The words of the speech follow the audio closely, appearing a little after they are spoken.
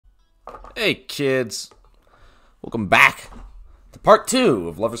Hey kids, welcome back to part 2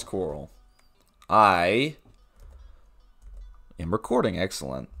 of Lover's Quarrel. I am recording,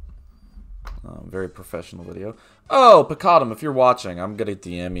 excellent. Very professional video. Oh, Picadum, if you're watching, I'm gonna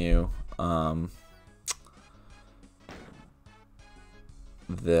DM you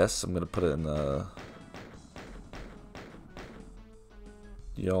this. I'm gonna put it in the...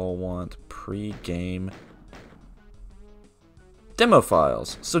 Y'all want pre-game demo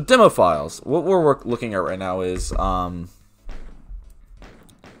files. So demo files, what we're looking at right now is a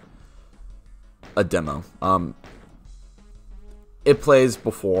demo. It plays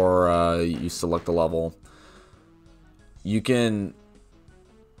before you select the level. You can...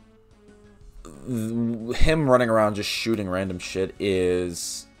 Him running around just shooting random shit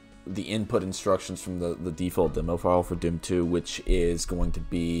is the input instructions from the default demo file for Doom 2, which is going to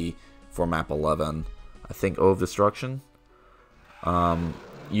be for map 11. I think O of Destruction.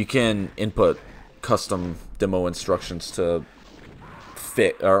 You can input custom demo instructions to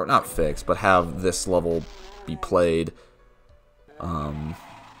fit, or not fix, but have this level be played the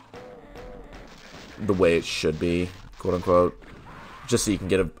way it should be, quote unquote, just so you can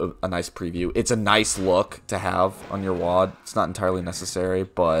get a nice preview. It's a nice look to have on your WAD. It's not entirely necessary,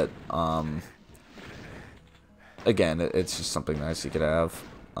 but again, it's just something nice you could have.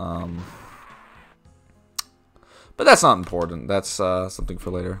 But that's not important. That's something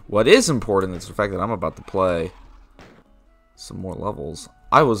for later. What is important is the fact that I'm about to play some more levels.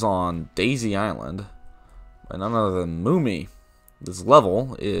 I was on Daisy Island by none other than Muumi. This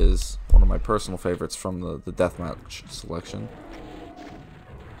level is one of my personal favorites from the deathmatch selection.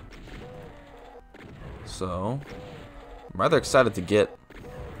 So, I'm rather excited to get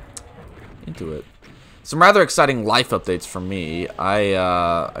into it. Some rather exciting life updates for me.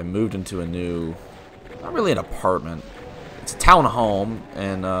 I moved into a new... Not really an apartment. It's a town home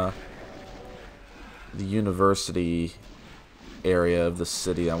in the university area of the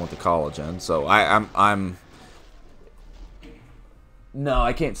city I went to college in. So I'm no,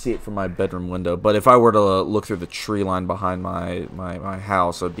 I can't see it from my bedroom window. But if I were to look through the tree line behind my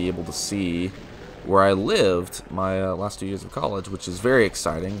house, I'd be able to see where I lived my last 2 years of college, which is very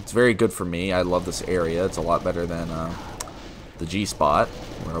exciting. It's very good for me. I love this area. It's a lot better than the G spot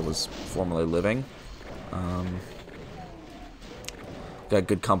where I was formerly living. Got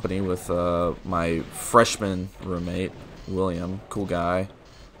good company with my freshman roommate, William. Cool guy.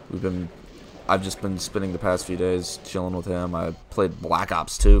 I've just been spending the past few days chilling with him. I played Black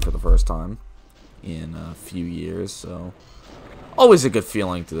Ops 2 for the first time in a few years, so always a good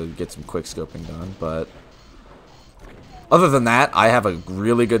feeling to get some quick scoping done. But other than that, I have a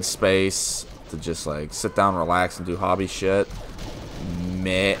really good space to just like sit down, relax, and do hobby shit.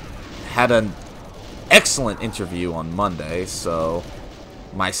 Had an excellent interview on Monday, so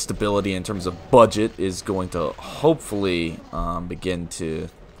my stability in terms of budget is going to hopefully begin to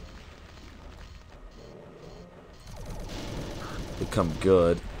become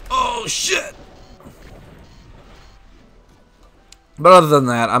good. Oh shit! But other than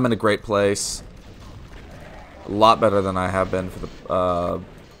that, I'm in a great place. A lot better than I have been for the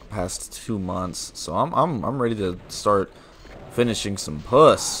past 2 months. So I'm ready to start finishing some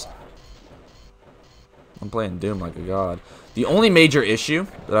PUSS. I'm playing Doom like a god. The only major issue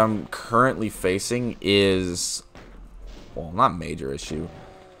that I'm currently facing is... Well, not major issue.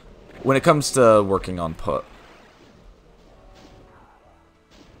 When it comes to working on PUSS.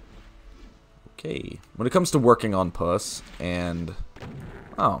 Okay. When it comes to working on PUSS and...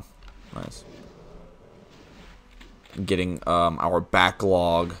 Oh, nice. Getting our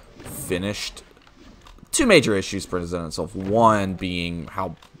backlog finished. 2 major issues present itself. One being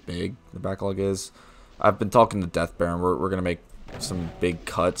how big the backlog is. I've been talking to Death Baron. We're gonna make some big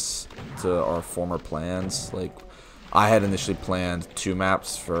cuts to our former plans. Like, I had initially planned 2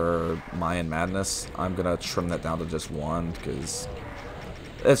 maps for Mayan Madness. I'm gonna trim that down to just 1 because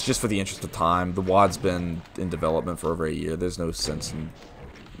it's just for the interest of time. The WAD's been in development for over a year. There's no sense in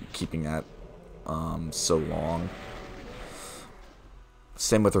keeping that so long.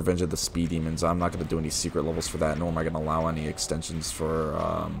 Same with Revenge of the Speed Demons. I'm not gonna do any secret levels for that, nor am I gonna allow any extensions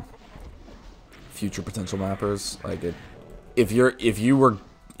for future potential mappers. Like, if you were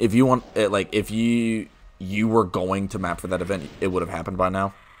going to map for that event, it would have happened by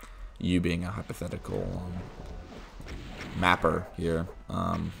now. You being a hypothetical mapper here.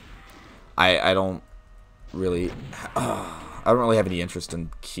 I don't really have any interest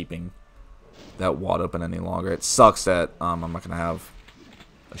in keeping that WAD open any longer. It sucks that I'm not gonna have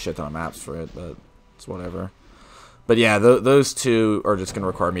a shit ton of maps for it, but it's whatever. But yeah, those 2 are just going to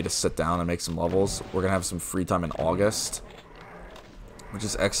require me to sit down and make some levels. We're going to have some free time in August. which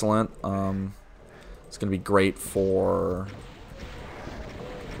is excellent. It's going to be great for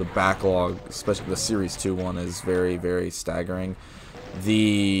the backlog, especially the Series 2 one is very, very staggering.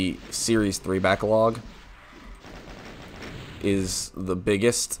 The Series 3 backlog is the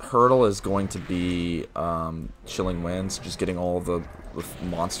biggest hurdle is going to be Chilling Winds, just getting all the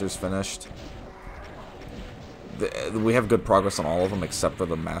monsters finished. We have good progress on all of them except for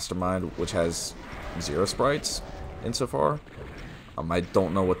the Mastermind, which has 0 sprites insofar. I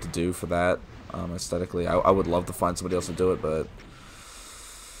don't know what to do for that aesthetically. I would love to find somebody else to do it, but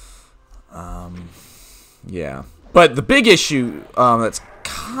yeah. But the big issue that's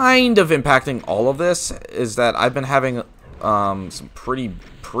kind of impacting all of this is that I've been having some pretty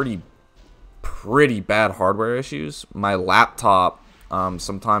bad hardware issues. My laptop,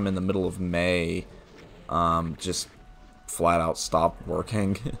 sometime in the middle of May, just flat out stopped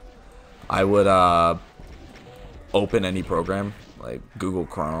working. I would open any program, like Google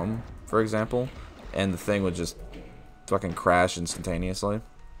Chrome, for example, and the thing would just fucking crash instantaneously.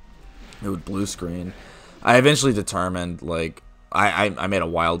 It would blue screen. I eventually determined, like, I made a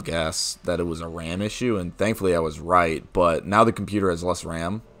wild guess that it was a RAM issue, and thankfully I was right, but now the computer has less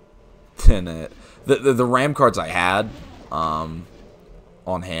RAM than it. The RAM cards I had on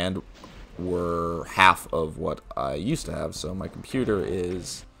hand were half of what I used to have, so my computer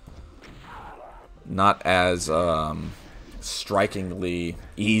is not as strikingly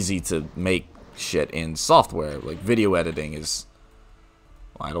easy to make shit in software. Like video editing is,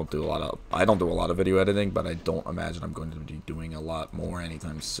 well, I don't do a lot of video editing, but I don't imagine I'm going to be doing a lot more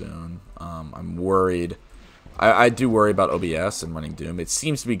anytime soon. I'm worried. I do worry about OBS and running Doom. It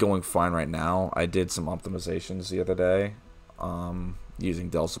seems to be going fine right now. I did some optimizations the other day using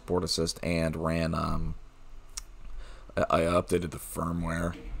Dell Support Assist and ran I updated the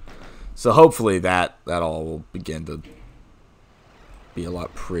firmware. So hopefully that all will begin to be a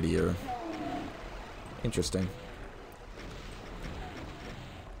lot prettier. Interesting.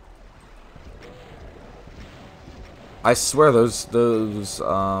 I swear those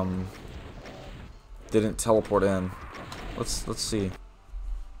didn't teleport in. Let's see.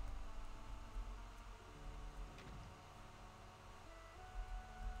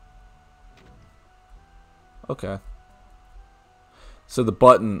 Okay. So the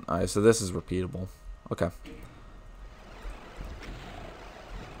button, alright, so this is repeatable. Okay.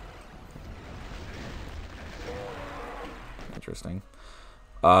 Interesting.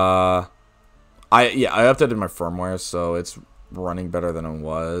 I updated my firmware, so it's running better than it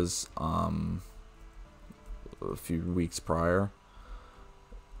was a few weeks prior.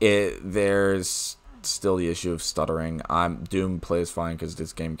 There's still the issue of stuttering. Doom plays fine because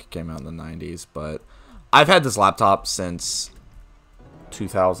this game came out in the 90s, but I've had this laptop since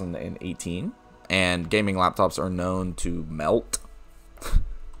 2018, and gaming laptops are known to melt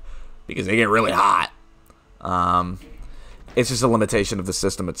because they get really hot. It's just a limitation of the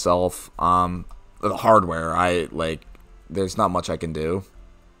system itself. The hardware, there's not much I can do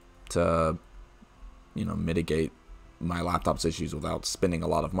to, mitigate my laptop's issues without spending a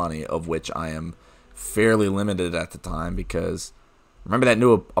lot of money, of which I am fairly limited at the time because, remember that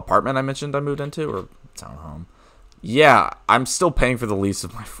new apartment I mentioned I moved into, or townhome? Yeah, I'm still paying for the lease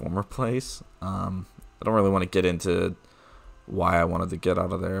of my former place. I don't really want to get into why I wanted to get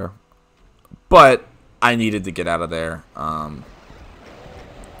out of there, but I needed to get out of there. It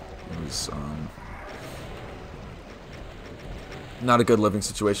was not a good living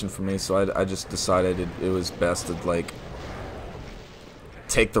situation for me, so I just decided it was best to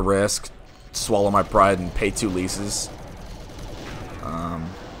take the risk, swallow my pride, and pay 2 leases.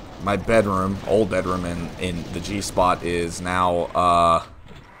 My bedroom, old bedroom in the G spot, is now a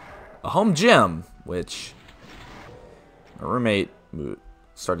home gym, which my roommate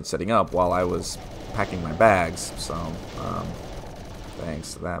started setting up while I was packing my bags, so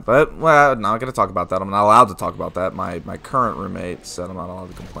thanks to that. But, well, I'm not going to talk about that. I'm not allowed to talk about that. My current roommate said I'm not allowed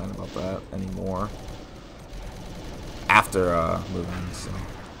to complain about that anymore after moving, so.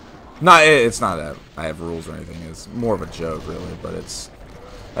 No, it's not that I have rules or anything. It's more of a joke, really, but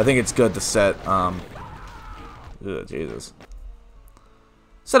I think it's good to set, Jesus.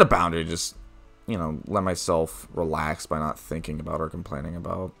 Set a boundary, just, let myself relax by not thinking about or complaining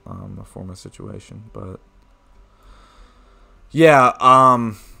about a former situation, but yeah,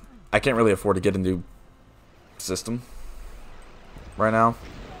 I can't really afford to get a new system right now.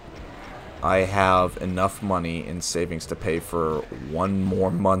 I have enough money in savings to pay for 1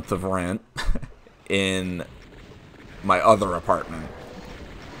 more month of rent in my other apartment.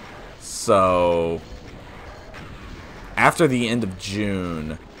 So, after the end of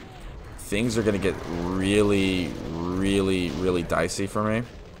June, things are going to get really, really, really dicey for me.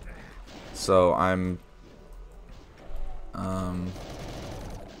 So I'm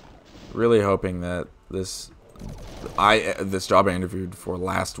really hoping that this job I interviewed for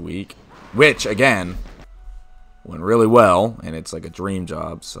last week, which again went really well, and it's like a dream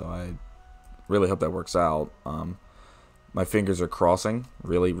job, so I really hope that works out. My fingers are crossing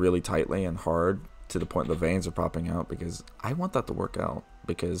really, really tightly and hard to the point the veins are popping out, because I want that to work out,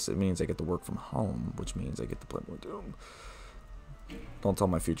 because it means I get to work from home, which means I get to play more Doom. Don't tell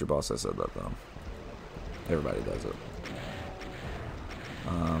my future boss I said that, though. Everybody does it.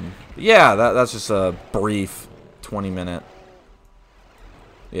 Yeah, that's just a brief 20-minute,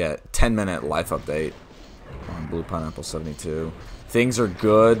 10-minute life update on Blue Pineapple 72. Things are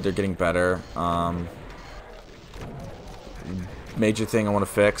good. They're getting better. Major thing I want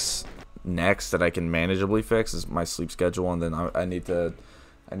to fix next that I can manageably fix is my sleep schedule, and then I need to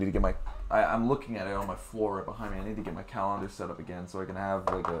get my. I'm looking at it on my floor right behind me. I need to get my calendar set up again so I can have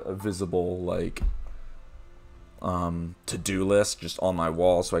like a visible like to-do list just on my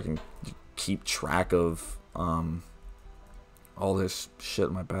wall, so I can keep track of all this shit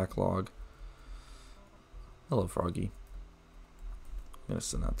in my backlog. Hello, Froggy. I'm gonna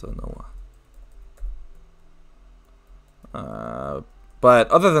send that to Noah. But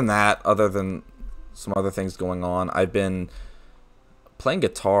other than that, other than some other things going on, I've been playing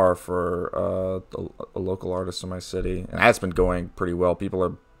guitar for a local artist in my city, and that's been going pretty well. People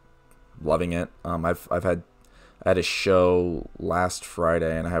are loving it. I had a show last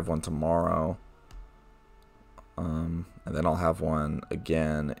Friday, and I have one tomorrow. And then I'll have one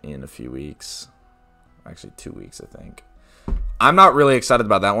again in a few weeks. Actually, 2 weeks, I think. I'm not really excited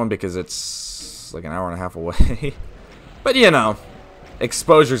about that one because it's like an hour and a half away. But, you know,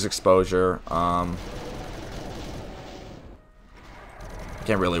 exposure's exposure. Can't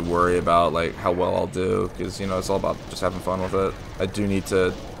really worry about like how well I'll do, because, you know, it's all about just having fun with it. I do need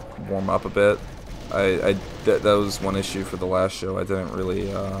to warm up a bit. That was one issue for the last show. I didn't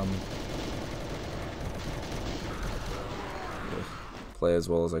really play as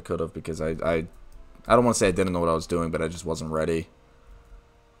well as I could have, because I don't want to say I didn't know what I was doing, but I just wasn't ready.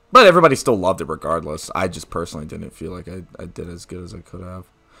 But everybody still loved it regardless. I just personally didn't feel like I did as good as I could have.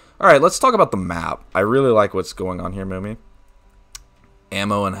 Alright, let's talk about the map. I really like what's going on here, Muumi.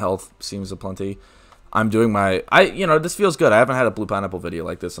 Ammo and health seems aplenty. I'm doing my... you know, this feels good. I haven't had a Blue Pineapple video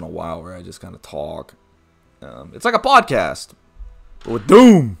like this in a while where I just kind of talk. It's like a podcast. But with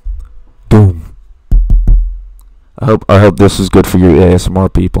Doom. Doom. I hope this is good for you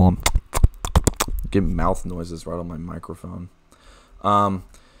ASMR people. I'm getting mouth noises right on my microphone.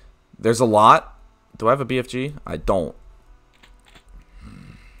 There's a lot. Do I have a BFG? I don't.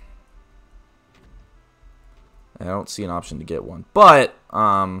 I don't see an option to get one. But,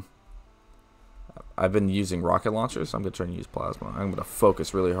 I've been using rocket launchers, so I'm going to try and use plasma. I'm going to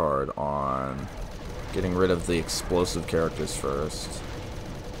focus really hard on getting rid of the explosive characters first.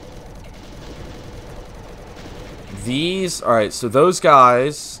 These, alright, so those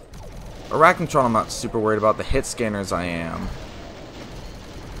guys, Arachnotron I'm not super worried about. The hit scanners I am.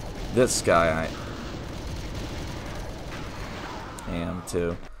 This guy I am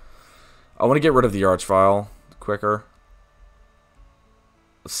too. I want to get rid of the Archvile quicker.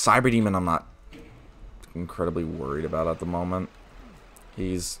 Cyber Demon I'm not incredibly worried about at the moment.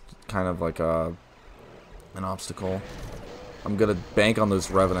 He's kind of like an obstacle. I'm gonna bank on those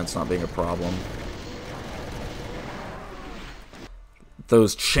Revenants not being a problem.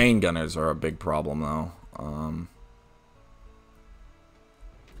 Those chain gunners are a big problem though.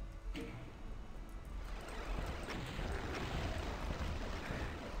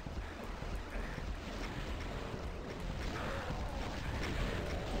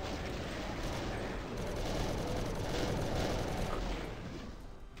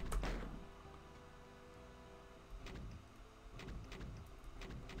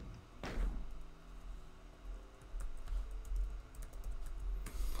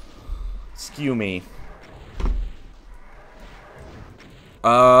 Skew me.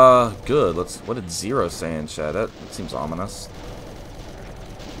 Good. What did Zero say in chat? That seems ominous.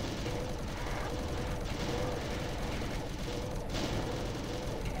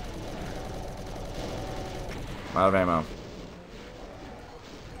 I'm out of ammo.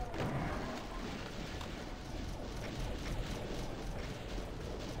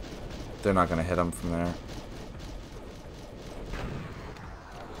 They're not gonna hit him from there.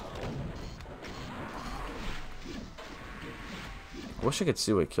 I wish I could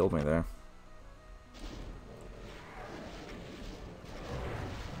see what killed me there.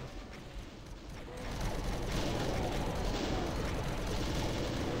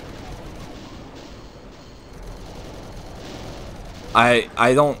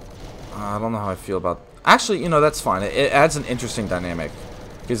 I don't know how I feel about. Actually, you know, that's fine. It adds an interesting dynamic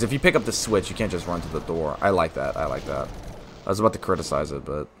because if you pick up the switch, you can't just run to the door. I like that. I like that. I was about to criticize it,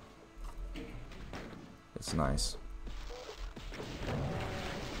 but it's nice.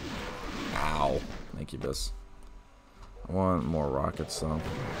 Ow. Thank you, Biss. I want more rockets, though.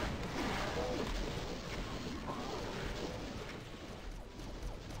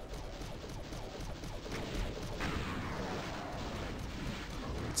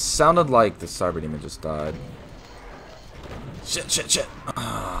 It sounded like the Cyber Demon just died. Shit, shit, shit.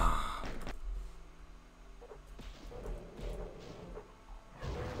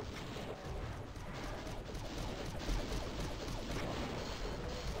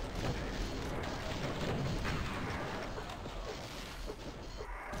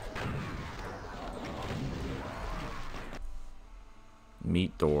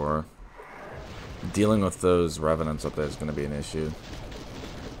 Meat door. Dealing with those revenants up there is going to be an issue.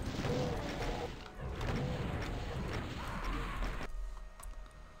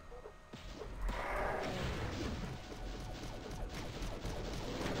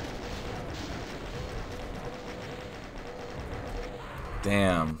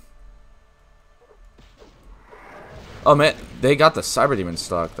 Damn. Oh man, they got the Cyber Demon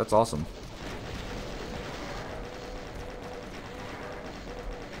stuck. That's awesome.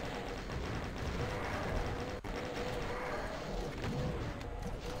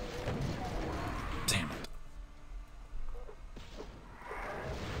 Damn it.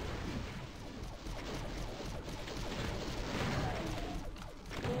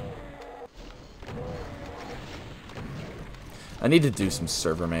 I need to do some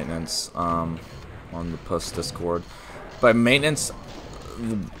server maintenance on the PUSS Discord. By maintenance,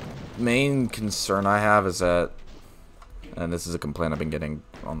 the main concern I have is that, and this is a complaint I've been getting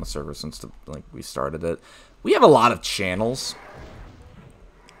on the server since we started it, we have a lot of channels.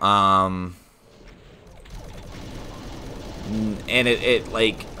 And it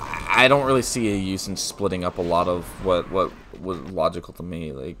like, I don't really see a use in splitting up a lot of what was logical to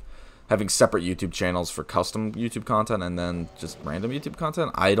me, like having separate YouTube channels for custom YouTube content and then just random YouTube content.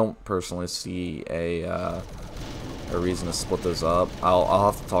 I don't personally see a reason to split those up.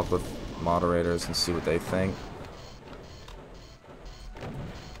 I'll have to talk with moderators and see what they think.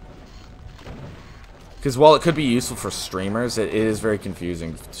 Because while it could be useful for streamers, it is very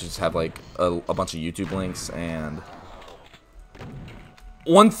confusing to just have like a bunch of YouTube links. And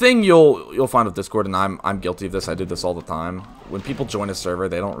one thing you'll find with Discord, and I'm guilty of this, I do this all the time. When people join a server,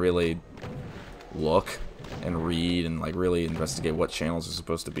 they don't really look and read and like really investigate what channels are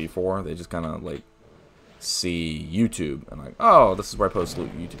supposed to be for. They just kind of like see YouTube and like, oh, this is where I post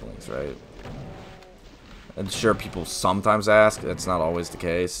YouTube links, right? And sure, people sometimes ask. That's not always the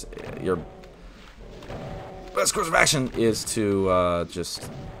case. Your best course of action is to just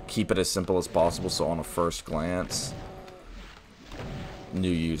keep it as simple as possible, so on a first glance, new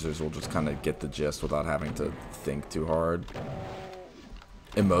users will just kind of get the gist without having to think too hard.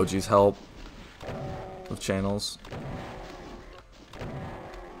 Emojis help with channels.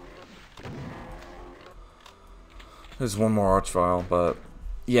 There's one more arch file, but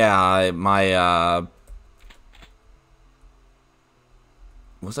yeah, my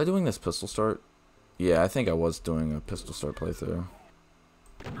was I doing this pistol start? Yeah, I think I was doing a pistol start playthrough.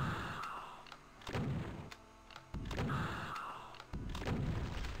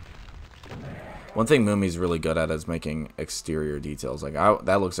 One thing Muumi's really good at is making exterior details. Like,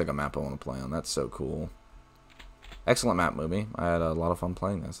 that looks like a map I want to play on. That's so cool. Excellent map, Muumi. I had a lot of fun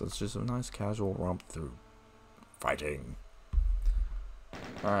playing this. It's just a nice casual romp through fighting.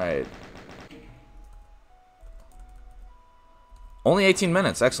 Alright. Only 18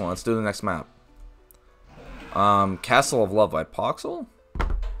 minutes. Excellent. Let's do the next map. Castle of Love by Poxel?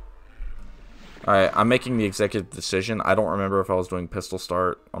 Alright, I'm making the executive decision. I don't remember if I was doing pistol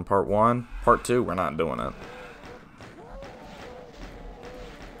start on part 1. Part 2, we're not doing it.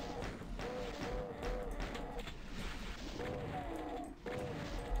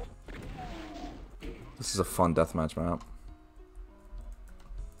 This is a fun deathmatch map.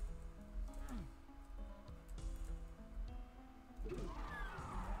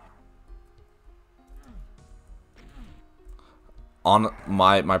 On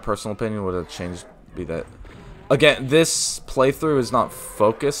my personal opinion, would have changed be that again, this playthrough is not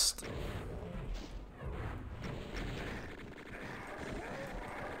focused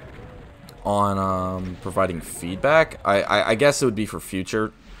on providing feedback. I guess it would be for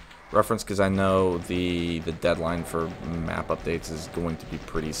future reference, because I know the deadline for map updates is going to be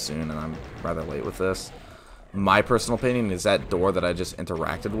pretty soon, and I'm rather late with this. My personal opinion is that door that I just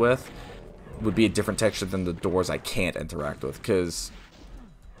interacted with, would be a different texture than the doors I can't interact with, because,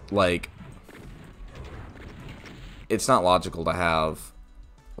 like, it's not logical to have.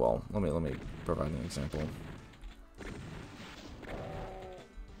 Well, let me provide an example.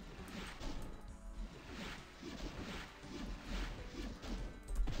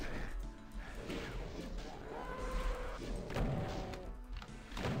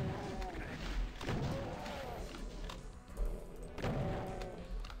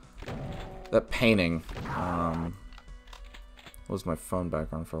 That painting was my phone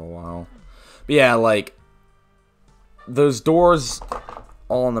background for a while. But yeah, like, those doors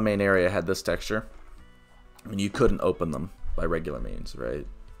all in the main area had this texture, and you couldn't open them by regular means, right?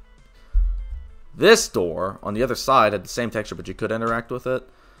 This door on the other side had the same texture, but you could interact with it.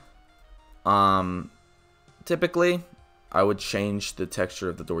 Typically, I would change the texture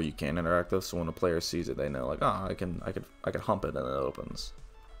of the door you can interact with, so when a player sees it, they know, like, oh, I can hump it and it opens.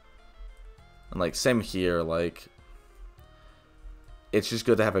 And, like, same here, like, it's just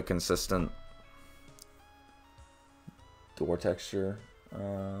good to have a consistent door texture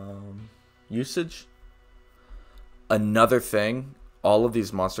usage. Another thing, all of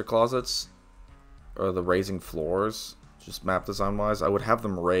these monster closets, or the raising floors, just map design-wise, I would have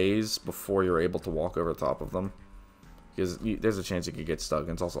them raise before you're able to walk over the top of them. Because there's a chance you could get stuck, and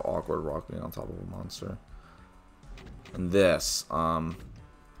it's also awkward walking on top of a monster. And this,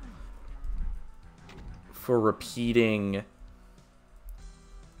 for repeating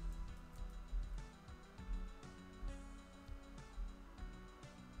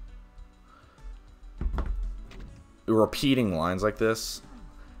lines like this,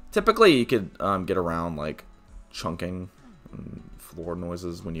 typically you could get around, like, chunking and floor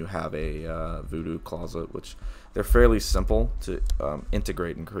noises when you have a voodoo closet, which they're fairly simple to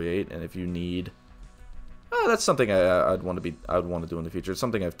integrate and create. And if you need, that's something I'd want to do in the future. It's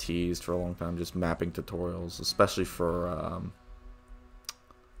something I've teased for a long time, just mapping tutorials, especially for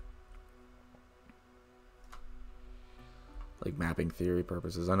like mapping theory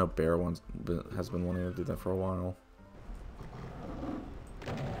purposes. I know Bear has been wanting to do that for a while.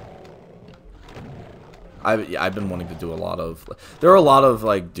 I've been wanting to do a lot of. There are a lot of,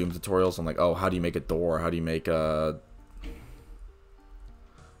 like, Doom tutorials on, like, oh, how do you make a door? How do you make a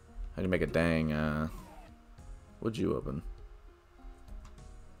dang? What'd you open?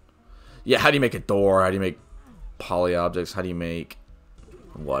 Yeah, how do you make a door? How do you make poly objects? How do you make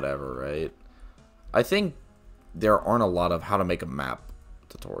whatever, right? I think there aren't a lot of how to make a map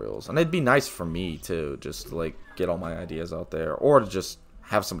tutorials, and it'd be nice for me too, just to, like, get all my ideas out there, or to just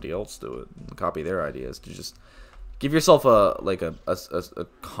have somebody else do it and copy their ideas, to just give yourself a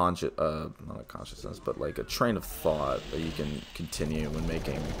conscious, not a consciousness, but like a train of thought that you can continue when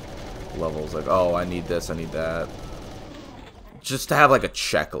making levels. Like, oh, I need this, I need that. Just to have, like, a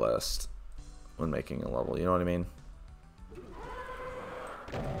checklist when making a level, you know what I mean?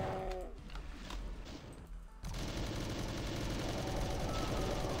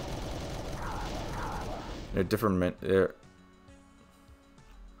 They're different.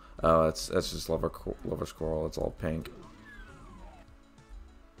 Oh, that's just lover's Quarrel. It's all pink.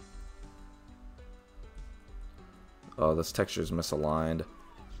 Oh, this texture is misaligned.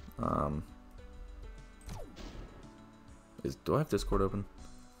 Do I have Discord open?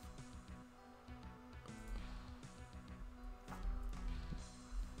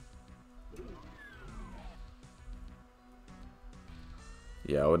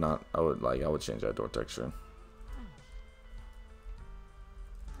 Yeah, I would change that door texture.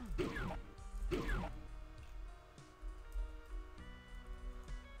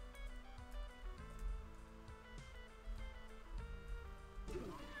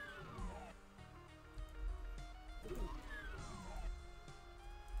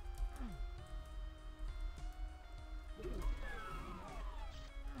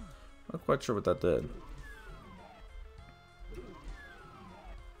 Not quite sure what that did.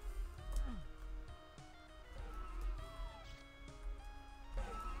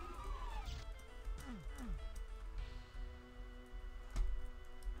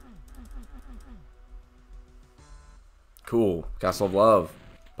 Cool. Castle of Love.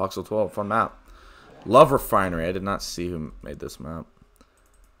 Voxel 12. Fun map. Love Refinery. I did not see who made this map.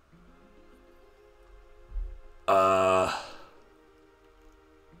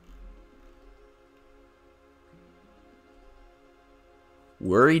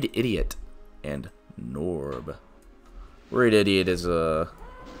 Worried Idiot and Norb. Worried Idiot is a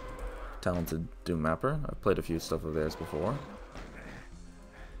talented Doom mapper. I've played a few stuff of theirs before.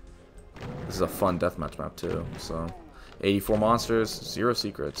 This is a fun deathmatch map too. So, 84 monsters, 0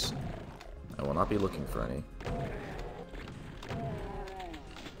 secrets. I will not be looking for any.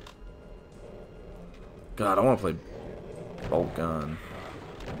 God, I want to play bolt gun.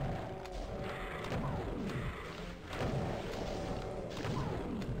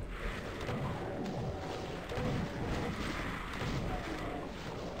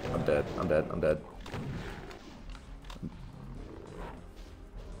 I'm dead. I'm dead. I'm dead.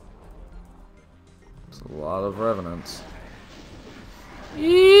 There's a lot of revenants.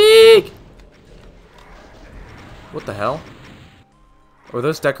 Eek! What the hell? Were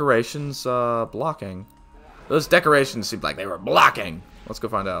those decorations blocking? Those decorations seemed like they were blocking. Let's go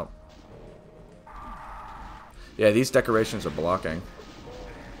find out. Yeah, these decorations are blocking.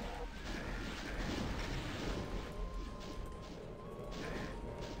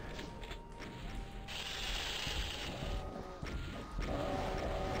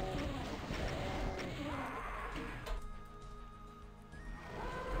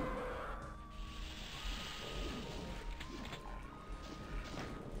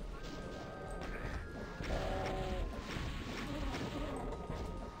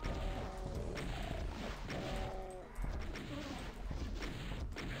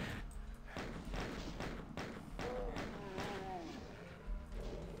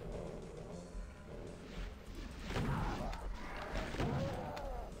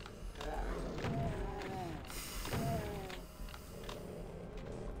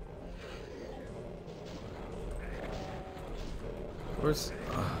 Where's...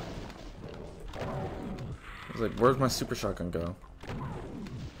 I was like, where's my super shotgun go?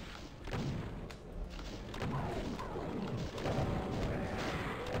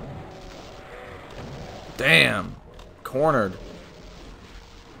 Damn! Cornered.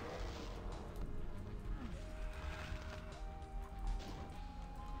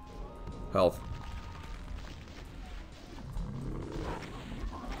 Health.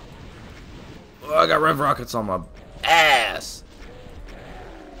 Oh, I got rev rockets on my ass!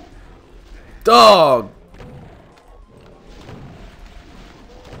 Dog!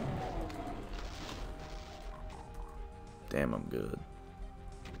 Damn, I'm good.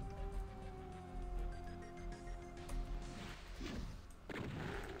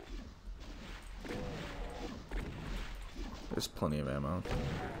 There's plenty of ammo.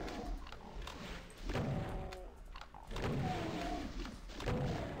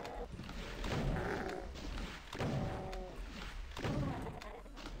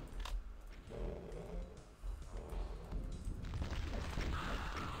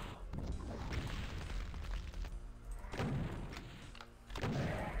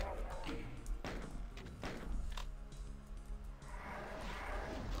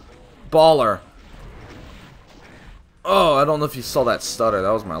 Baller. Oh, I don't know if you saw that stutter.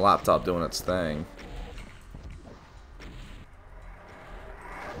 That was my laptop doing its thing.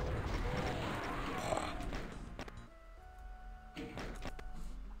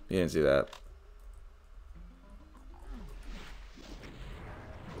 You didn't see that.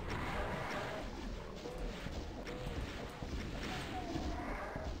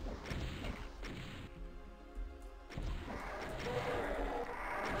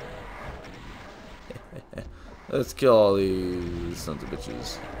 Let's kill all these sons of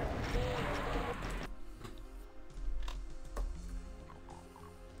bitches.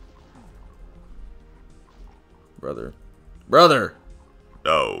 Brother. Brother!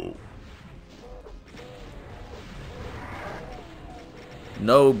 No.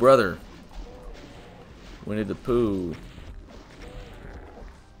 No, brother. Winnie the Pooh.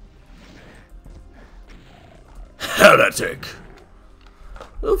 Heretic!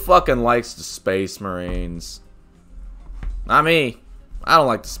 Who fucking likes the Space Marines? Not me. I don't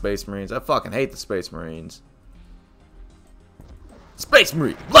like the Space Marines. I fucking hate the Space Marines. Space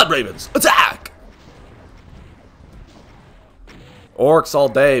Marine! Blood Ravens! Attack! Orcs all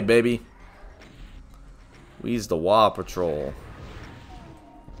day, baby. We's the WA Patrol.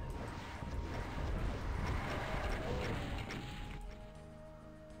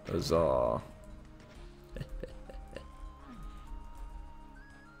 Huzzah.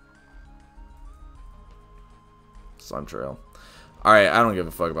 Slime trail. Alright, I don't give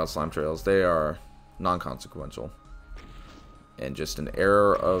a fuck about slime trails. They are non-consequential. And just an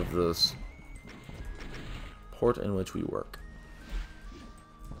error of the port in which we work.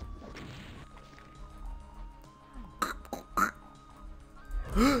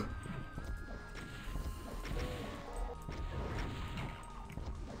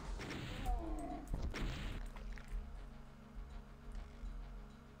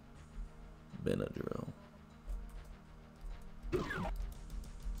 Benadryl.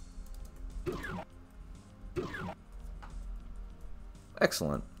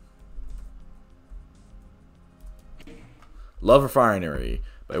 Excellent. Love Refinery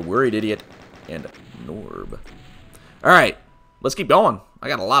by Worried Idiot and Norb. Alright, let's keep going. I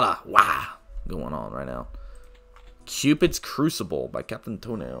got a lot of wah going on right now. Cupid's Crucible by Captain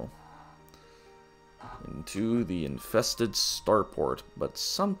Toenail. Into the infested starport, but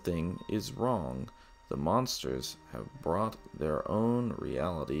something is wrong. The monsters have brought their own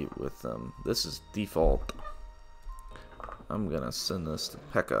reality with them. This is default. I'm gonna send this to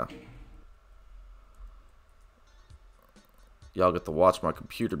Pekka. Y'all get to watch my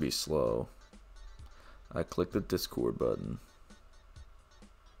computer be slow. I click the Discord button.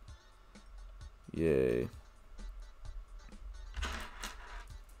 Yay.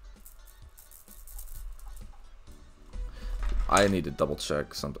 I need to double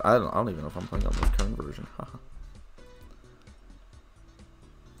check something. I don't even know if I'm playing on the current version.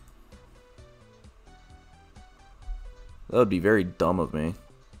 That would be very dumb of me.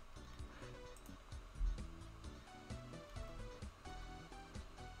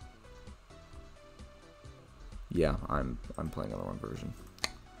 Yeah, I'm playing on the wrong version.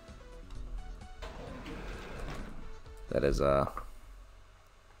 That is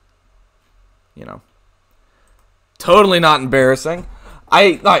you know, totally not embarrassing.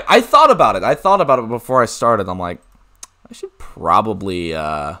 I thought about it. I thought about it before I started. I'm like, I should probably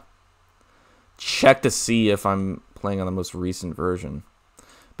check to see if I'm playing on the most recent version.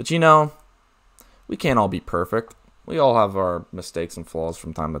 But you know, we can't all be perfect. We all have our mistakes and flaws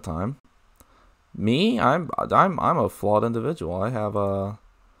from time to time. Me, I'm a flawed individual. I have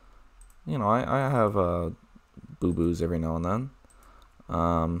you know, I have boo-boos every now and then.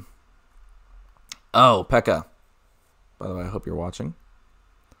 Oh, Pekka. By the way, I hope you're watching.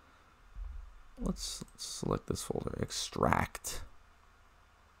 Let's select this folder. Extract.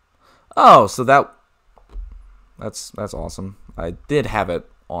 Oh, so that's awesome. I did have it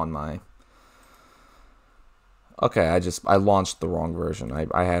on my. Okay, I launched the wrong version.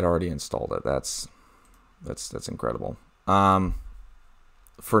 I had already installed it. That's incredible.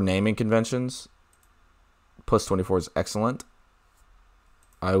 For naming conventions, PUSS24 is excellent.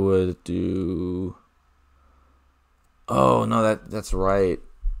 I would do. Oh no, that's right.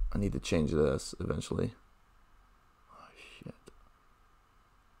 I need to change this eventually. Oh shit.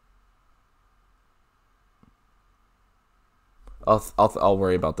 I'll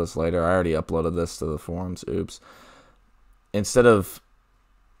worry about this later. I already uploaded this to the forums. Oops. Instead of,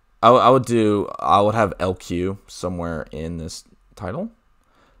 I would have LQ somewhere in this title.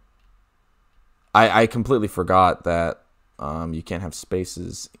 I completely forgot that you can't have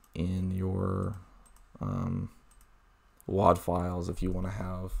spaces in your WAD files if you want to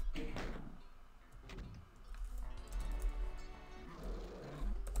have.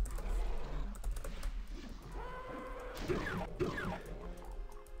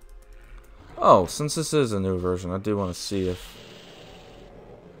 Oh, since this is a new version, I do want to see if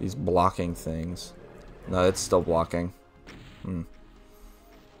these blocking things. No, it's still blocking.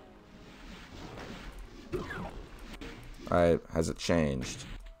 Alright, has it changed?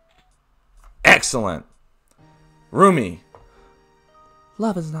 Excellent! Muumi.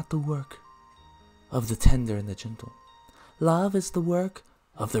 Love is not the work of the tender and the gentle. Love is the work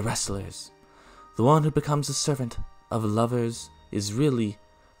of the wrestlers. The one who becomes a servant of lovers is really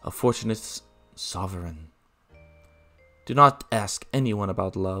a fortunate sovereign. Do not ask anyone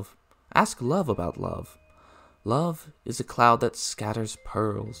about love. Ask love about love. Love is a cloud that scatters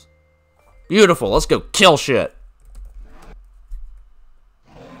pearls. Beautiful. Let's go kill shit.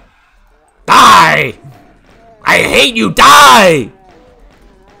 Die! I hate you. Die!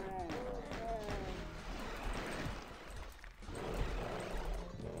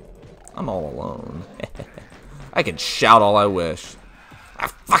 I'm all alone. I can shout all I wish. I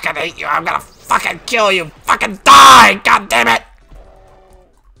fucking hate you. I'm gonna fucking kill you. Fucking die! God damn it!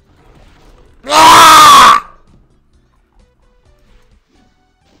 Ah!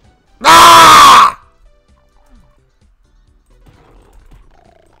 Ah!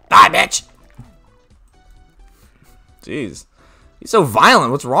 Die, bitch! Jeez. He's so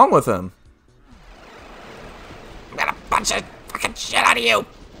violent. What's wrong with him? I'm gonna punch the fucking shit out of you!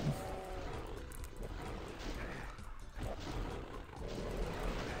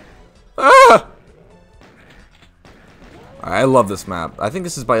 Ah! I love this map. I think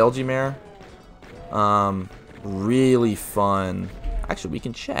this is by LG Mare. Really fun. Actually, we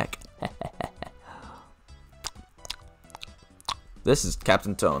can check. This is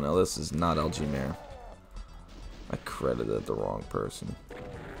Captain Toenail. This is not LG Mare. I credited the wrong person.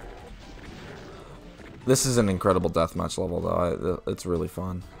 This is an incredible deathmatch level, though. It's really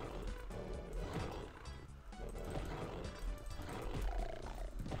fun.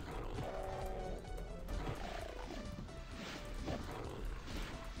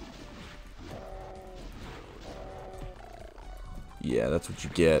 Yeah, that's what you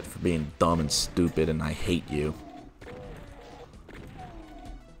get for being dumb and stupid, and I hate you.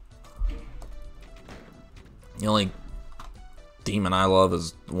 The only demon I love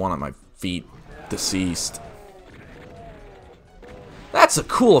is the one at my feet, deceased. That's a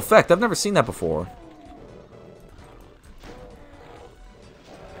cool effect. I've never seen that before.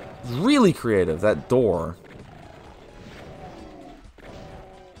 Really creative, that door.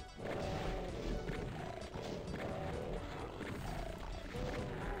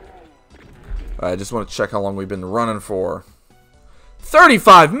 I just want to check how long we've been running for.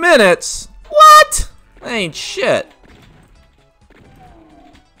 35 minutes? What? That ain't shit.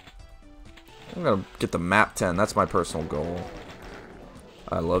 I'm gonna get the map 10. That's my personal goal.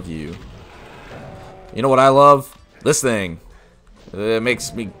 I love you. You know what I love? This thing. It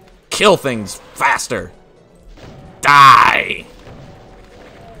makes me kill things faster. Die.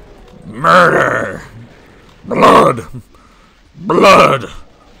 Murder. Blood. Blood.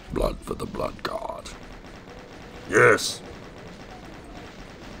 Blood for the blood god. Yes.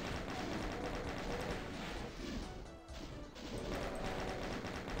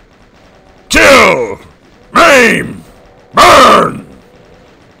 Kill! Maim! Burn!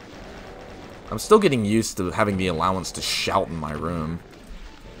 I'm still getting used to having the allowance to shout in my room.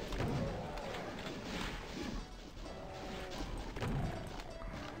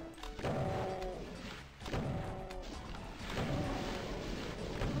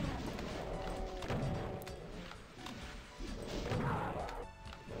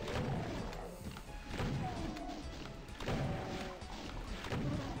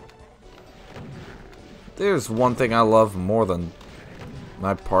 There's one thing I love more than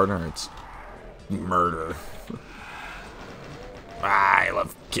my partner, it's murder. I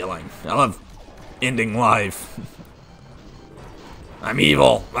love killing. I love ending life. I'm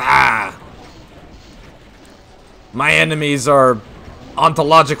evil. My enemies are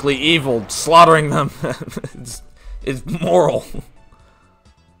ontologically evil. Slaughtering them is moral.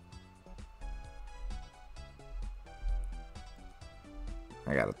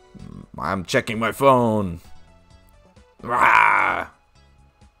 I'm checking my phone. I'm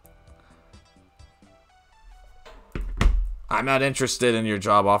not interested in your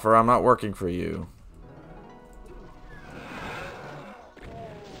job offer. I'm not working for you.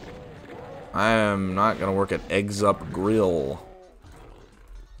 I am not gonna work at Eggs Up Grill.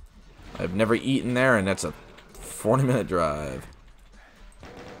 I've never eaten there, and that's a 40-minute drive.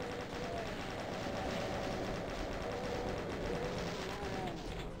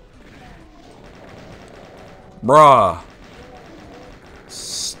 Bruh.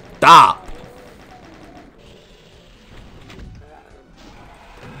 Stop.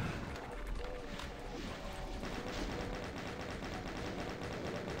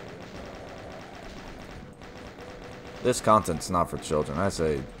 This content's not for children. I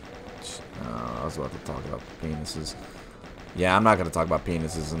say... I was about to talk about penises. Yeah, I'm not going to talk about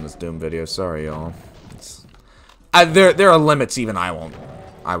penises in this Doom video. Sorry, y'all. There are limits even I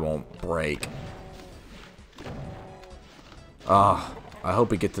won't break. I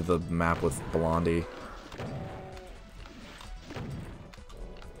hope we get to the map with Blondie.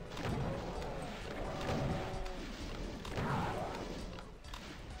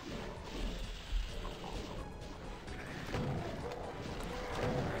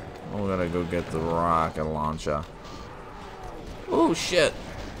 We're gonna go get the rocket launcher. Oh shit.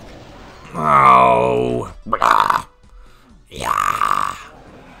 Oh. Blah. Yeah.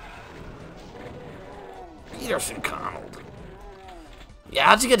 Peterson Connell. Yeah,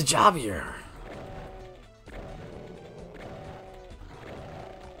 how'd you get a job here?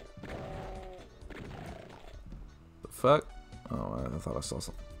 The fuck? Oh, I thought I saw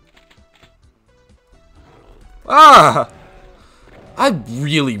something. Ah! I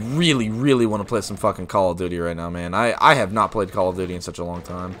really, really, really want to play some fucking Call of Duty right now, man. I have not played Call of Duty in such a long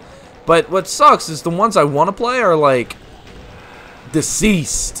time. But what sucks is the ones I want to play are, like,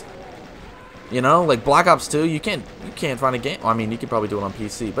 deceased. You know, like Black Ops 2, you can't find a game. Well, I mean, you could probably do it on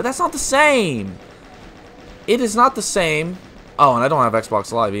PC, but that's not the same. It is not the same. Oh, and I don't have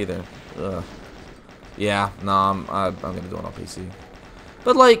Xbox Live either. Ugh. Yeah, no, I'm gonna do it on PC.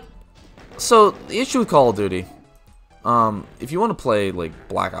 But like, so the issue with Call of Duty, if you want to play like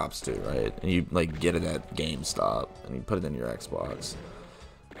Black Ops 2, right, and you like get it at GameStop and you put it in your Xbox.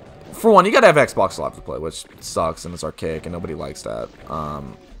 For one, you gotta have Xbox Live to play, which sucks and it's archaic and nobody likes that.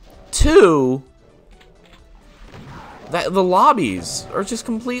 Two, that the lobbies are just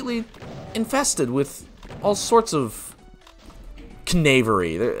completely infested with all sorts of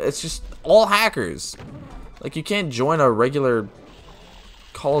knavery. It's just all hackers. Like, you can't join a regular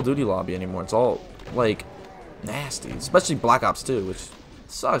Call of Duty lobby anymore. It's all, like, nasty, especially Black Ops 2, which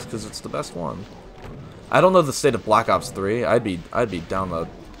sucks because it's the best one. I don't know the state of Black Ops 3. I'd be down to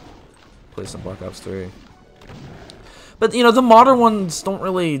play some Black Ops 3. But you know, the modern ones don't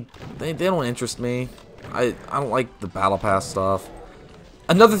really they don't interest me. I don't like the battle pass stuff.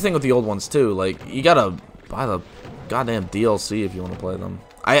 Another thing with the old ones too, like you gotta buy the goddamn DLC if you want to play them.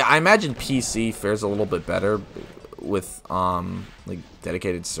 I imagine PC fares a little bit better with like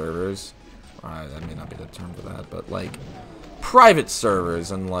dedicated servers. That may not be the term for that, but like private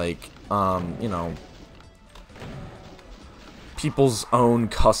servers and like you know, people's own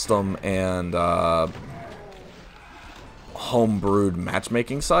custom and homebrewed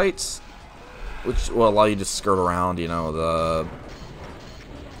matchmaking sites, which will allow you to skirt around, you know, the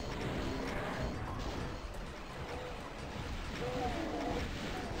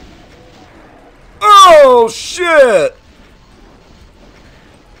oh shit!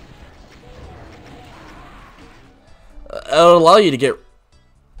 It'll allow you to get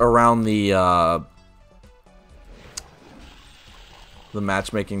around the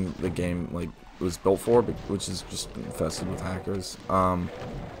matchmaking the game like was built for, which is just infested with hackers.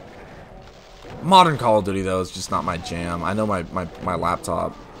 Modern Call of Duty though is just not my jam. I know my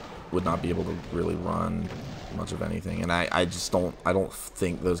laptop would not be able to really run much of anything, and I don't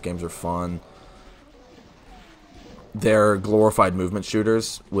think those games are fun. They're glorified movement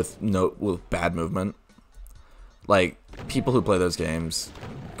shooters with bad movement. Like, people who play those games,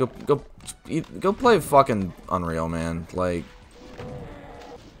 go play fucking Unreal, man. Like,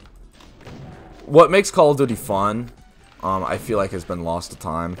 what makes Call of Duty fun, I feel like has been lost to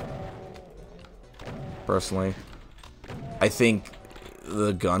time. Personally, I think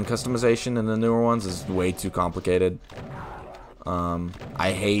the gun customization in the newer ones is way too complicated.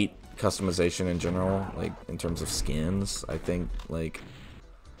 I hate customization in general, like in terms of skins. I think like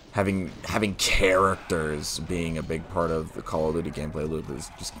having characters being a big part of the Call of Duty gameplay loop is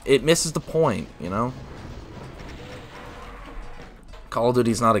just, it misses the point, you know? Call of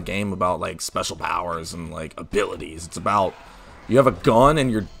Duty's not a game about like special powers and like abilities. It's about you have a gun and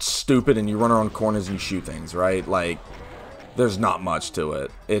you're stupid and you run around corners and you shoot things, right? Like, there's not much to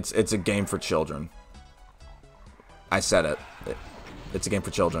it. It's a game for children. I said it. It's a game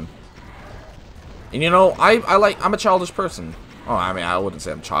for children. And you know, I'm a childish person. Oh, I mean, I wouldn't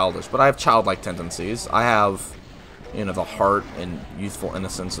say I'm childish, but I have childlike tendencies. I have, you know, the heart and youthful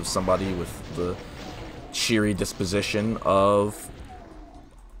innocence of somebody with the cheery disposition of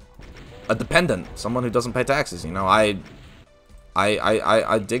a dependent, someone who doesn't pay taxes. You know, I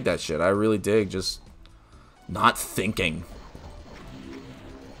dig that shit. I really dig just not thinking.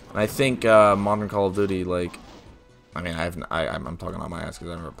 And I think modern Call of Duty, like, I mean, I'm talking on my ass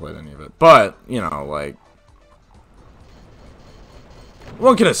because I've never played any of it. But, you know, like,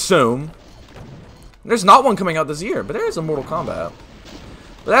 one can assume. There's not one coming out this year, but there is a Mortal Kombat.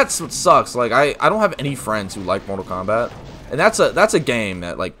 But that's what sucks. Like, I don't have any friends who like Mortal Kombat. And that's a game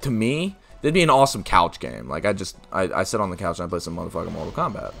that, like, to me, it'd be an awesome couch game. Like, I sit on the couch and I play some motherfucking Mortal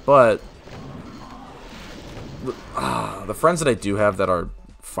Kombat. But the friends that I do have that are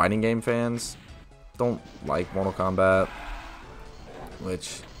fighting game fans don't like Mortal Kombat,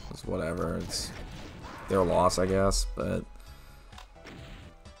 which is whatever. It's their loss, I guess. But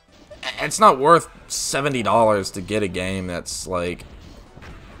it's not worth $70 to get a game that's like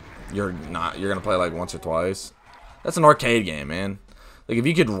you're gonna play like once or twice. That's an arcade game, man. Like, if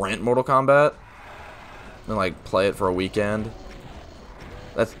you could rent Mortal Kombat and like play it for a weekend,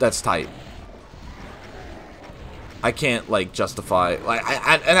 that's tight. I can't like justify like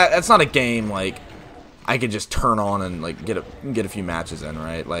that's not a game like I could just turn on and like get a few matches in,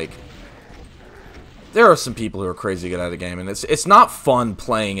 right? Like, there are some people who are crazy good at a game, and it's not fun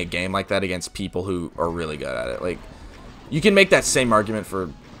playing a game like that against people who are really good at it. Like, you can make that same argument for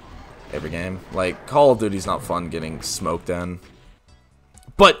every game. Like, Call of Duty's not fun getting smoked in.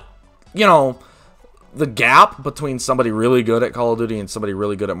 But, you know, the gap between somebody really good at Call of Duty and somebody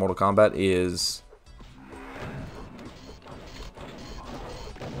really good at Mortal Kombat is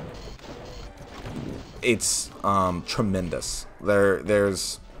it's tremendous.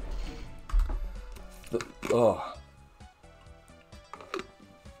 There's the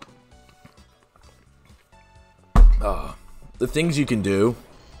things you can do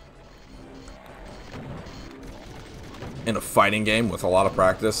in a fighting game with a lot of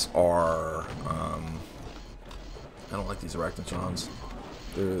practice are I don't like these arachnotrons.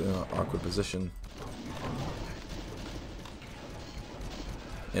 They're in an awkward position.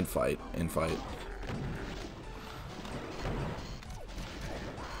 In fight.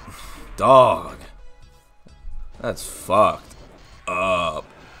 Dog. That's fucked up.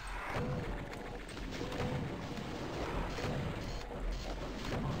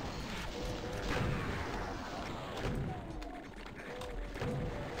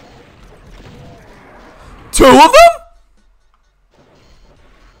 2 of them?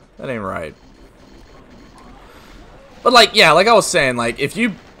 That ain't right. But like, yeah, like I was saying, like if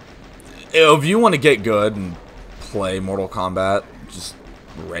you want to get good and play Mortal Kombat just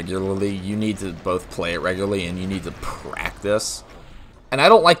regularly, you need to both play it regularly and you need to practice. And I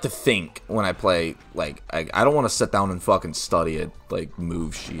don't like to think when I play, like, I don't want to sit down and fucking study it, like,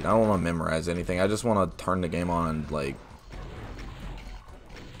 move sheet. I don't want to memorize anything. I just want to turn the game on and, like,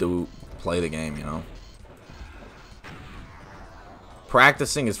 play the game, you know?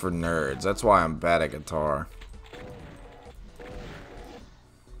 Practicing is for nerds. That's why I'm bad at guitar.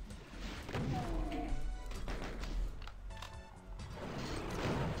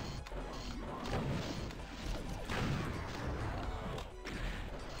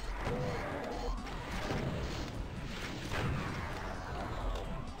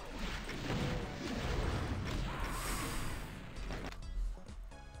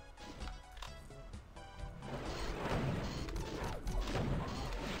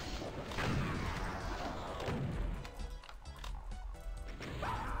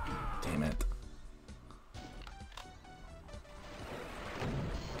 Damn it.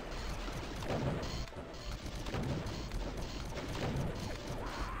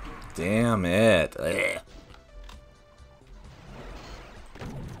 Damn it. Ugh.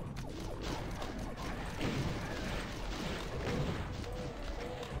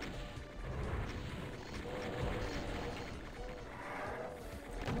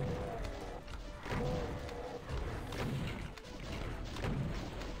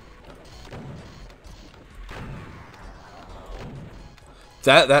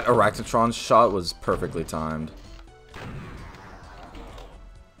 That Arachnotron shot was perfectly timed.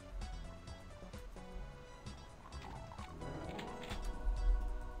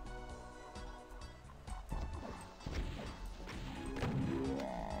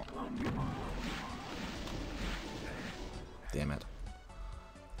 Damn it.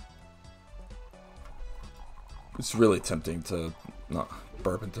 It's really tempting to not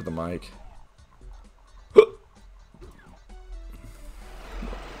burp into the mic.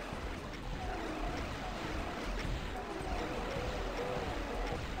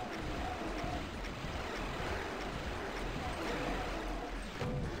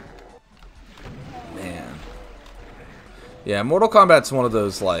 Yeah, Mortal Kombat's one of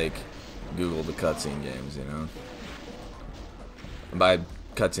those, like, Google the cutscene games, you know? And by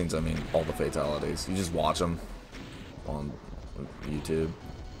cutscenes, I mean all the fatalities. You just watch them on YouTube.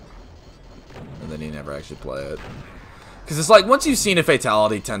 And then you never actually play it. Because it's like, once you've seen a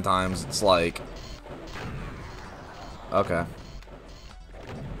fatality 10 times, it's like... Okay.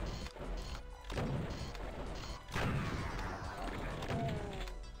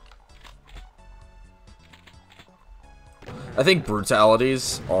 I think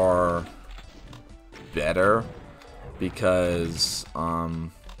brutalities are better because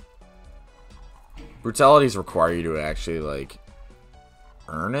brutalities require you to actually like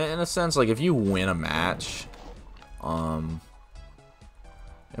earn it in a sense. Like if you win a match in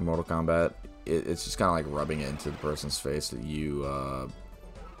Mortal Kombat, it's just kind of like rubbing it into the person's face that you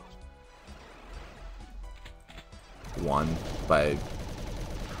won by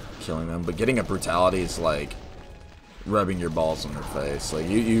killing them. But getting a brutality is like rubbing your balls in their face. Like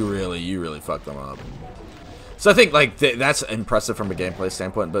you really fuck them up. So I think like that's impressive from a gameplay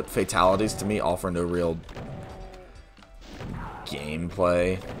standpoint, but fatalities to me offer no real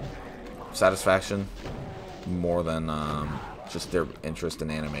gameplay satisfaction more than just their interest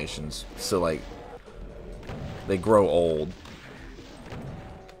in animations. So like they grow old.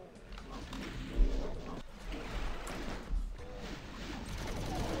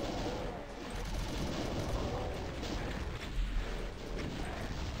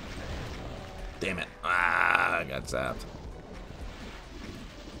 Damn it. Ah, I got zapped.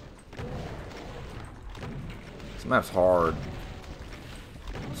 This map's hard.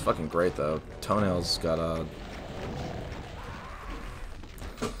 It's fucking great, though. Toenail's got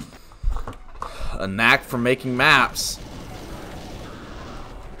a knack for making maps.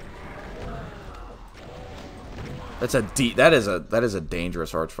 That's a that is a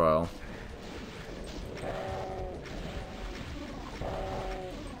dangerous arch file.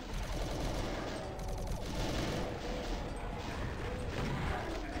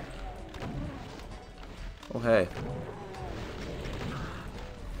 Oh, hey.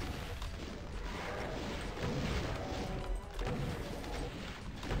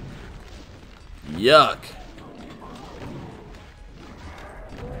 Yuck.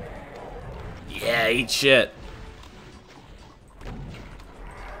 Yeah, eat shit.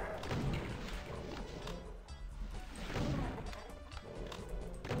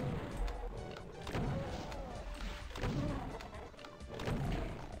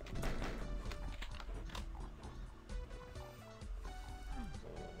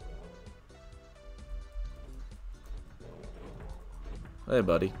 Hey,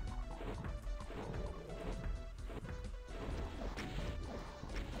 buddy.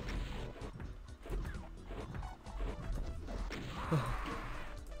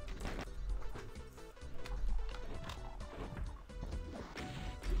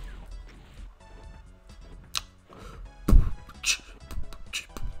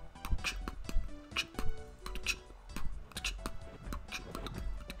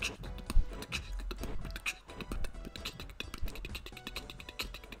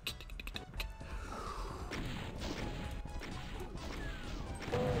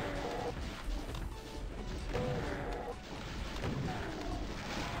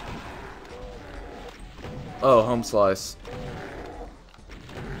 Oh, home slice.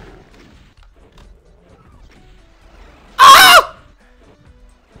 Ah!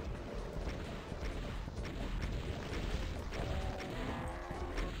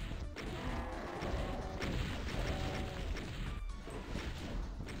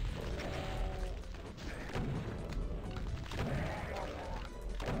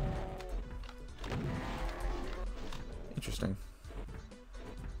 Interesting.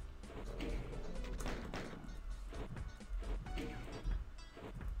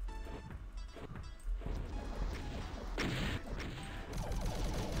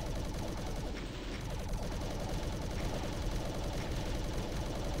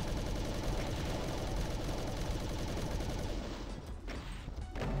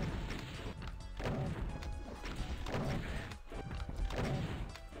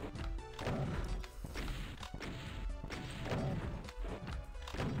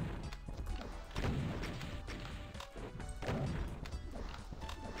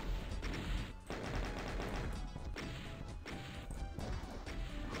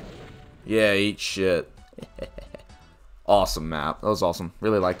 Yeah, eat shit. Awesome map. That was awesome.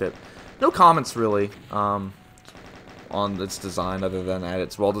 Really liked it. No comments really on its design other than that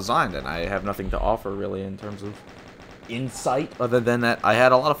it's well designed, and I have nothing to offer really in terms of insight other than that I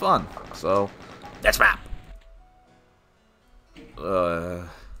had a lot of fun. So, next map.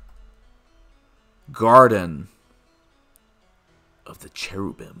 Garden of the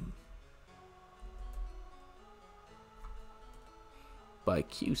Cherubim by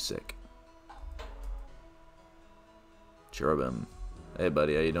Cusick. Cherubim. Hey,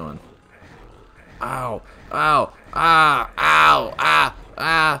 buddy, how you doing? Ow! Ow! Ah! Ow! Ah!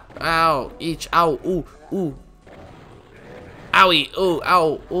 Ah! Ow! Each! Ow! Ooh! Ooh! Owie! Ooh!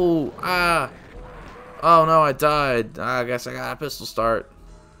 Ow! Ooh! Ah! Oh no! I died. I guess I got a pistol start.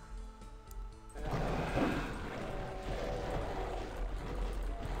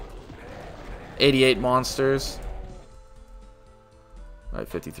 $88 monsters. All right,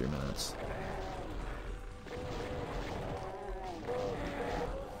 53 minutes.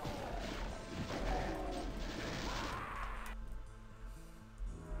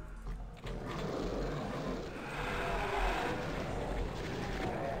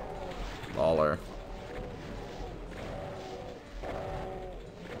 Baller.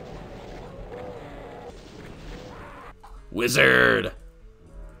 Wizard.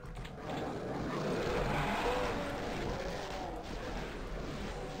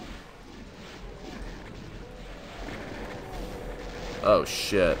 Oh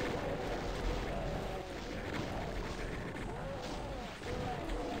shit.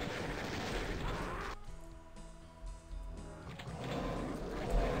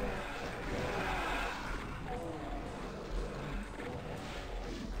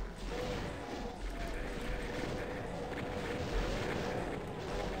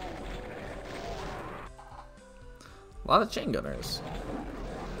 A lot of chain gunners.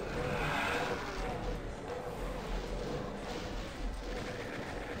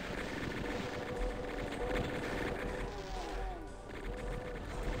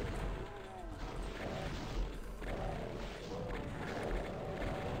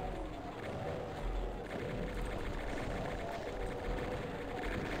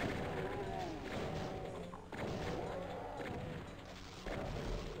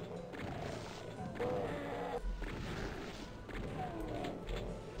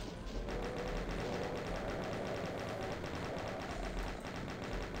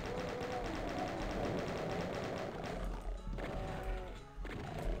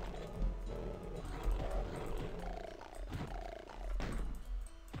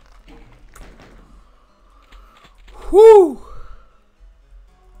 Whoo!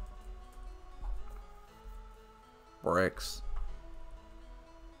 Bricks.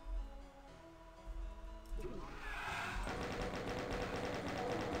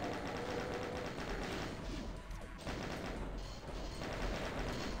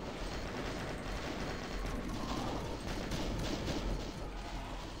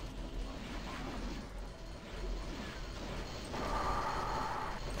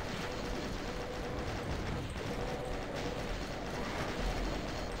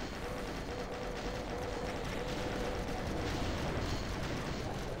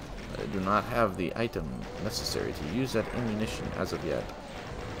 do not have the item necessary to use that ammunition as of yet.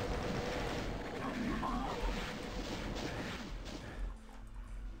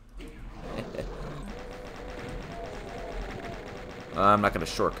 I'm not gonna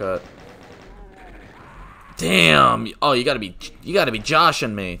shortcut. Damn! Oh, you gotta be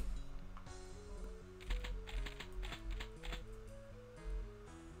joshing me.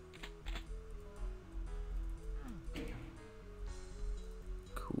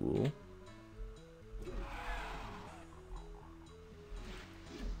 Cool.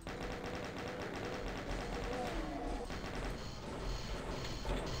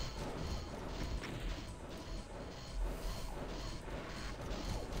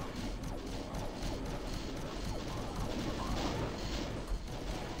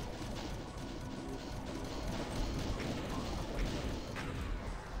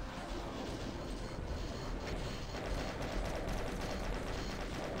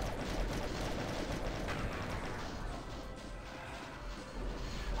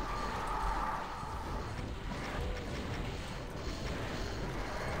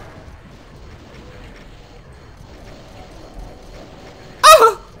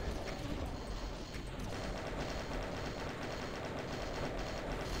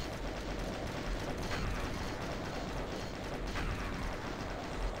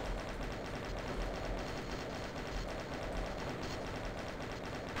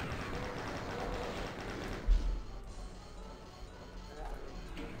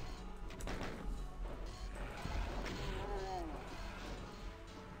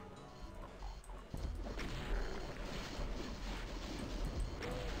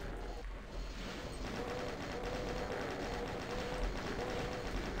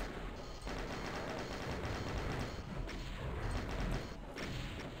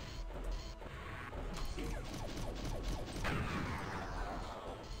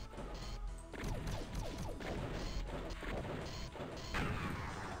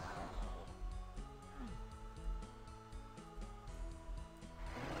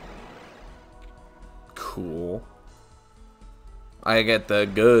 Cool. I get the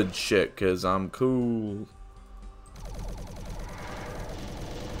good shit because I'm cool.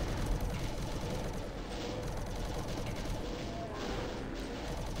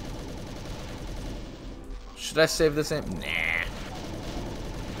 Should I save this aim? Nah.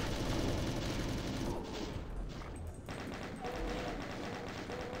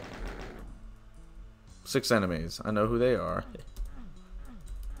 Six enemies. I know who they are.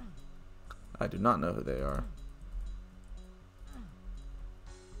 I do not know who they are.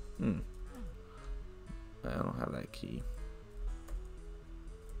 I don't have that key.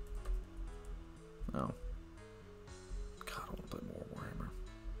 No. God, I want to play more Warhammer.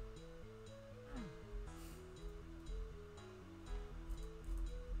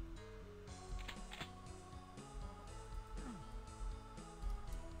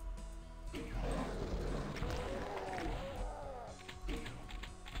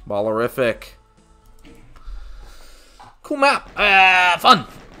 Ballerific. Cool map. Fun.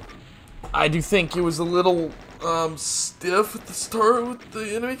 I do think it was a little stiff at the start with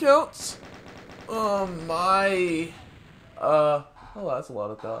the enemy counts. Oh, that's a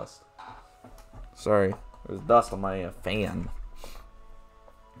lot of dust. Sorry, there's dust on my fan.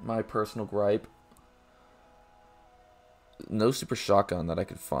 My personal gripe. No super shotgun that I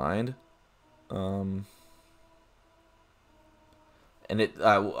could find. And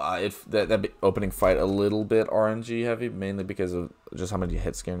that opening fight a little bit RNG heavy, mainly because of just how many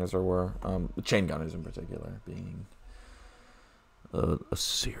hit scanners there were. Chain gunners in particular being a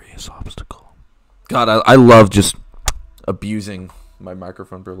serious obstacle. God, I love just abusing my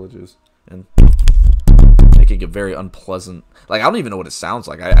microphone privileges and making it very unpleasant. Like, I don't even know what it sounds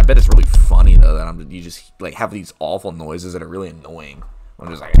like. I bet it's really funny though that you just like have these awful noises that are really annoying. I'm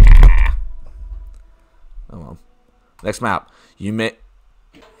just like, ah. Oh well. Next map. You may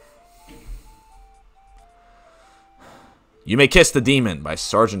Kiss the Demon by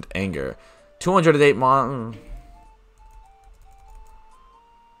Sergeant Anger. 208 mon.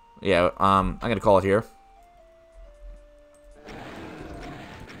 Yeah, I'm gonna call it here.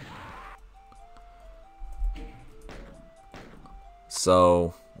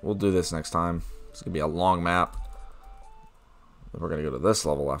 So we'll do this next time. It's gonna be a long map. Then we're gonna go to this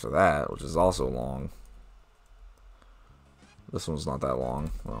level after that, which is also long. This one's not that long.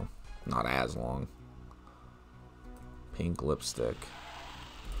 Well, not as long. Pink lipstick.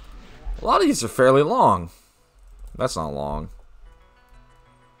 A lot of these are fairly long. That's not long.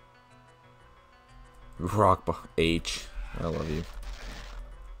 H. I love you.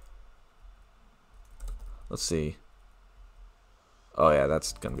 Let's see. Oh yeah,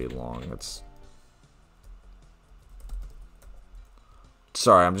 that's gonna be long. That's.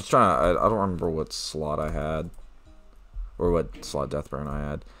 Sorry, I'm just trying to. I don't remember what slot I had, or what slot Deathburn I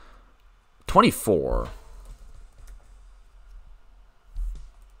had. 24.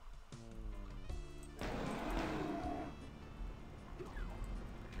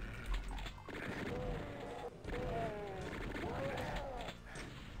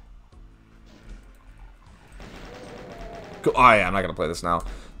 Oh yeah, I'm not gonna play this now.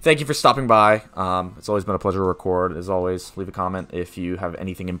 Thank you for stopping by. It's always been a pleasure to record. As always, leave a comment if you have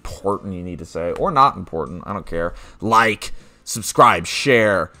anything important you need to say, or not important. I don't care. Like, subscribe,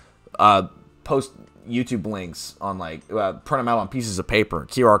 share, post YouTube links on like print them out on pieces of paper,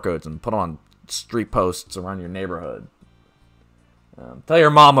 QR codes, and put on street posts around your neighborhood. Tell your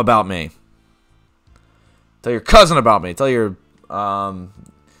mom about me. Tell your cousin about me. Tell your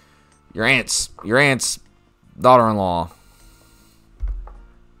aunt's daughter-in-law.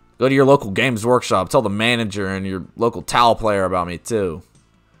 Go to your local Games Workshop. Tell the manager and your local towel player about me, too.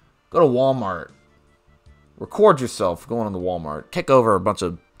 Go to Walmart. Record yourself going into Walmart. Kick over a bunch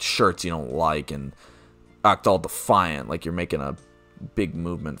of shirts you don't like and act all defiant like you're making a big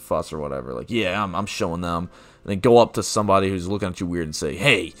movement fuss or whatever. Like, yeah, I'm showing them. And then go up to somebody who's looking at you weird and say,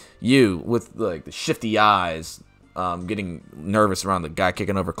 hey, you, with like the shifty eyes, getting nervous around the guy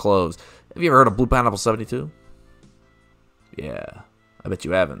kicking over clothes. Have you ever heard of Blue Pineapple 72? Yeah. I bet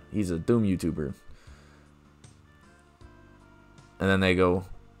you haven't. He's a Doom YouTuber. And then they go,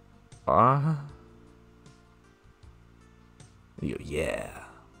 you go, yeah.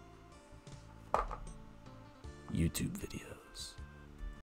 YouTube video.